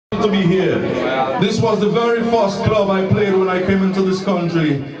to be here. This was the very first club I played when I came into this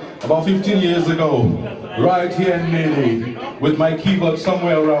country about 15 years ago, right here in Mayday, with my keyboard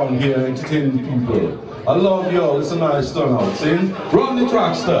somewhere around here entertaining people. I love y'all, it's a nice turnout. See? Run the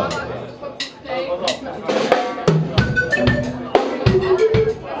track, star.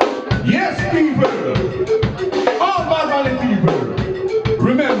 Yes, people! All bad money people!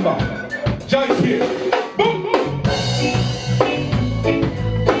 Remember, Joyce here. Boom!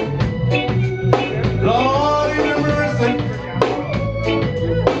 Lord in mercy.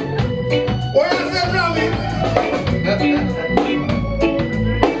 What you say, Robbie?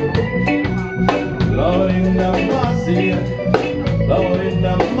 Lord in the mercy. Lord in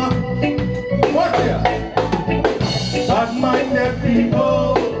the mercy. What here? Bad-minded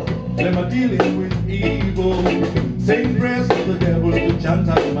people, them are dealing with evil. Saying prayers to the devil to chant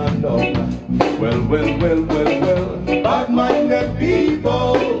and man down. Well, bad-minded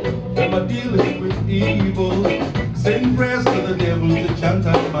people, them are dealing with evil. Saying prayers to the devil to chant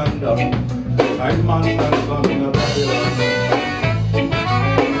and man down. Kind man stands on the Babylon.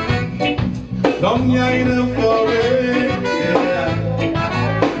 Down here in the forest, yeah.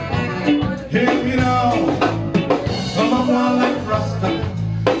 Hear me now. Some of them like Rasta.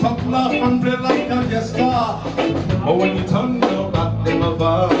 Talk, laugh and play like a jester. But when you turn your back, them a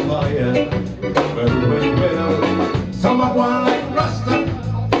vampire. Well, some of them like Rasta.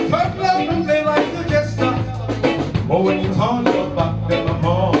 Talk, laugh and play like a jester. But when you turn your back, them a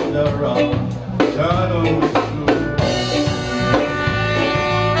murderer. Shadow is true.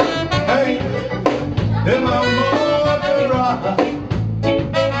 Hey, them a murderer.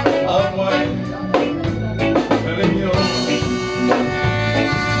 Of wine. Telling you.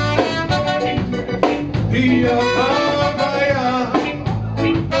 Be a vampire.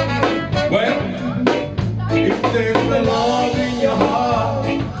 Well, if there's the love in your heart,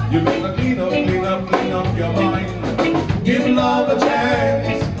 you better clean up your mind. Give love a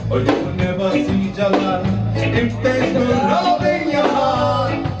chance, or you will never see your life. If there's no love in your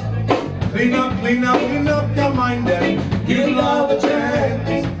heart, clean up your mind and give love a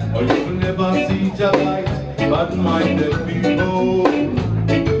chance, or you will never see your light. Bad-minded people,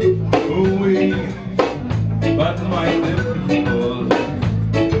 bad-minded people,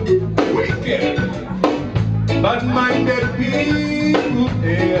 wicked, bad-minded people,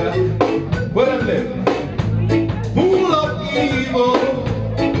 yeah, well then, full of evil,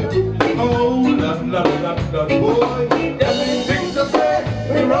 oh, that boy, there been things to say,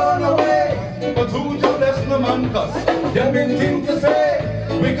 we run away, but who bless no man cuss, there been things to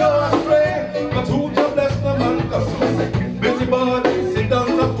say, we go astray, but who bless no man cuss, busy body, sit down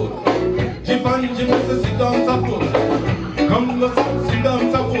to foot. Jimmy, sit down to full. Come go sit down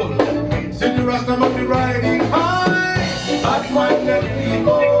to full. See the rest of me riding high. Bad-minded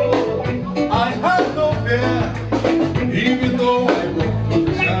people, I have no fear. Even though I walk through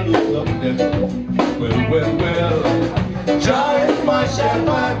the shadows of death. Well, Jah is my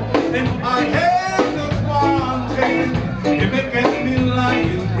shepherd, and I have not wanting. He maketh me lie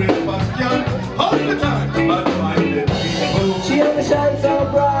in green pasture all the time. Bad-minded people, she never shines so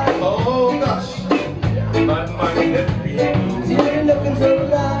bright. Oh gosh, bad-minded people. She never looking so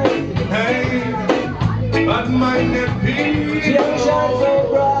nice. Hey, bad-minded people. She never shines so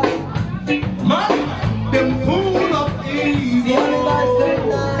bright. Man, them full of evil. She only lies so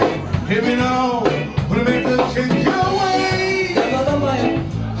nice. Hear me now, we'll make them change your way. Some of them are.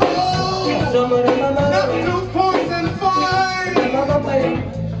 Oh, Some of them are. not 2 points and 5. Some of them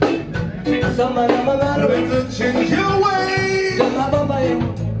are. Some of them are. We'll make them change your way. Some of them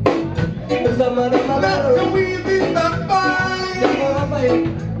are. Some of them are. Not the weed in that fire. Some of them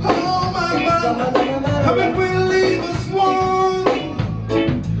are. Oh my Some of man, them are. haven't we leave us one?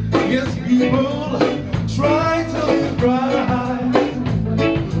 Yes, people try to live right.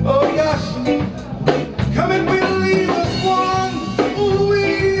 Oh gosh, come and we'll leave us one. Ooh, we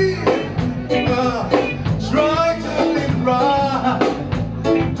try to live right.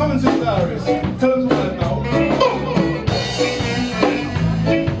 Come and sit down, tell them what now.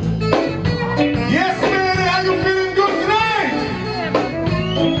 Yes, man, are you feeling good tonight?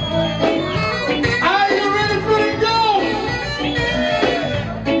 Are you really feeling good?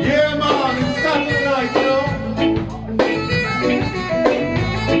 Yeah, man, it's Saturday night, you know.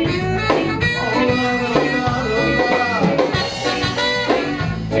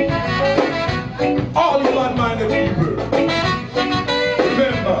 All you bad-minded people,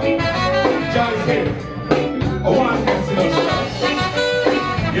 remember, Jah is here. I want